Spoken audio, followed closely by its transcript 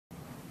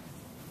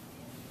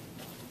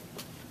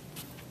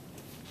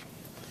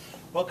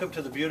Welcome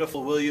to the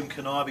beautiful William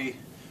Knabe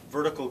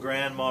Vertical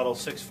Grand Model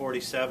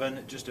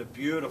 647. Just a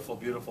beautiful,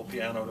 beautiful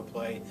piano to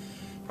play.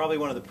 Probably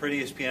one of the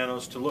prettiest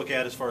pianos to look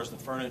at as far as the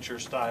furniture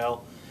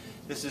style.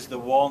 This is the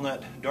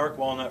walnut, dark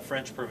walnut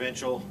French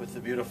Provincial with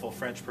the beautiful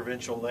French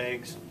Provincial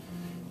legs.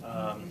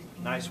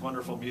 Nice,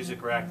 wonderful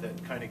music rack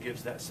that kind of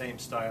gives that same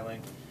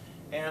styling.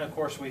 And of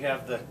course we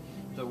have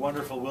the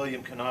wonderful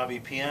William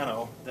Knabe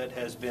piano that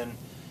has been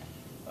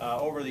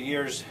over the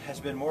years has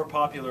been more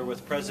popular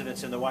with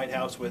presidents in the White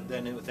House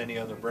than with any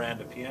other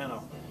brand of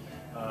piano.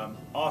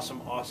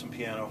 Awesome, awesome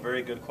piano,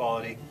 very good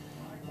quality.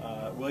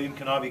 William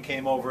Knabe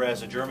came over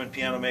as a German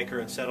piano maker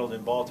and settled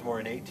in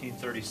Baltimore in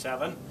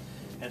 1837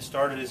 and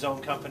started his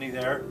own company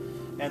there.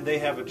 And they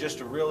have just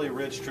a really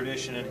rich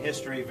tradition and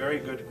history, very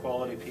good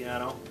quality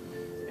piano,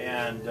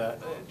 and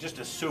just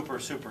a super,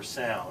 super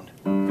sound.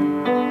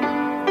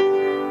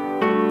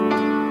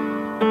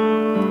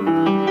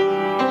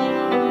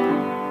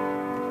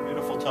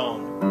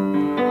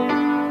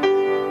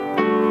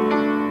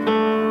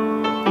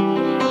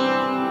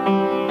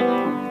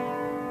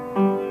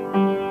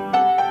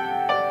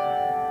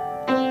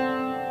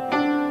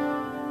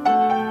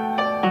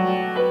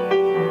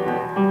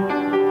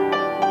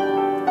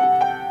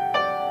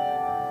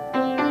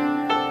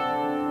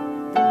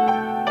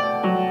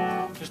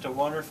 Just a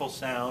wonderful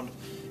sound.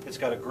 It's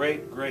got a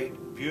great,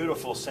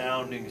 beautiful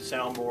sounding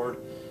soundboard.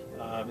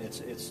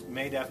 It's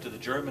made after the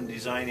German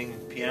designing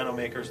piano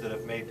makers that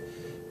have made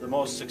the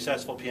most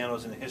successful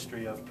pianos in the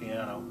history of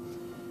piano.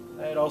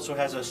 It also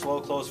has a slow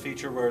close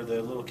feature where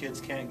the little kids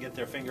can't get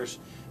their fingers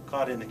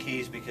caught in the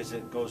keys because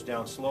it goes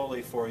down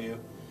slowly for you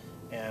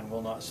and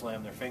will not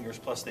slam their fingers.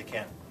 Plus they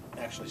can't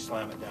actually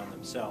slam it down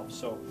themselves.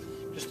 So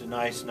just a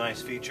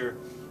nice feature.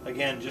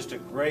 Again, just a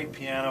great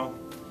piano.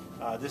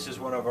 This is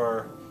one of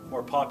our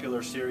more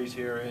popular series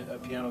here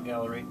at Piano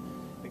Gallery.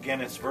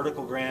 Again, it's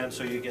vertical grand,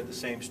 so you get the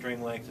same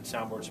string length and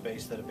soundboard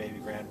space that a baby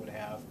grand would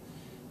have.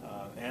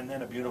 And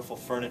then a beautiful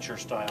furniture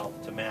style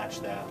to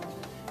match that.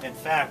 In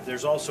fact,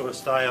 there's also a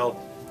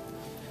style,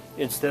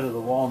 instead of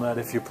the walnut,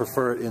 if you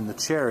prefer it in the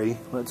cherry.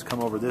 Let's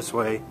come over this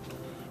way.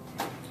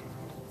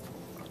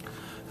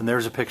 And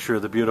there's a picture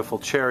of the beautiful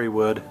cherry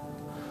wood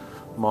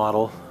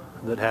model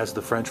that has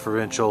the French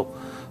Provincial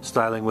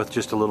styling with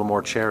just a little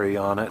more cherry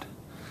on it.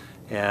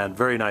 And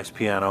very nice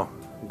piano.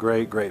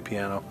 Great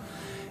piano.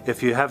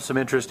 If you have some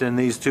interest in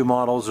these two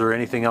models or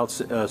anything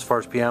else as far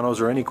as pianos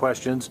or any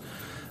questions,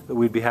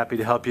 we'd be happy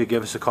to help you.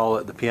 Give us a call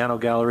at the Piano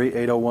Gallery,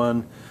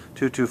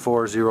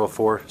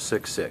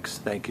 801-224-0466.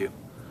 Thank you.